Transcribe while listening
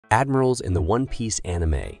Admirals in the One Piece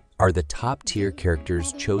anime are the top-tier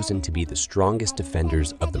characters chosen to be the strongest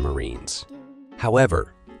defenders of the Marines.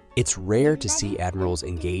 However, it's rare to see admirals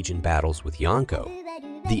engage in battles with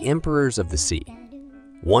Yonkou, the Emperors of the Sea.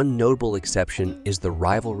 One notable exception is the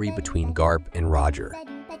rivalry between Garp and Roger.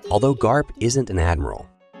 Although Garp isn't an admiral,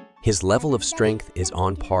 his level of strength is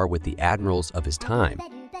on par with the admirals of his time,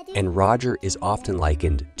 and Roger is often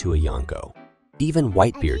likened to a Yonkou. Even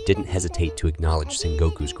Whitebeard didn't hesitate to acknowledge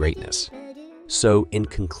Sengoku's greatness. So, in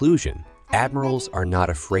conclusion, admirals are not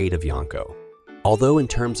afraid of Yonkou. Although in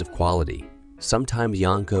terms of quality, sometimes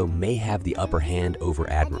Yonkou may have the upper hand over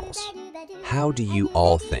admirals. How do you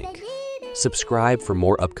all think? Subscribe for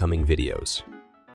more upcoming videos.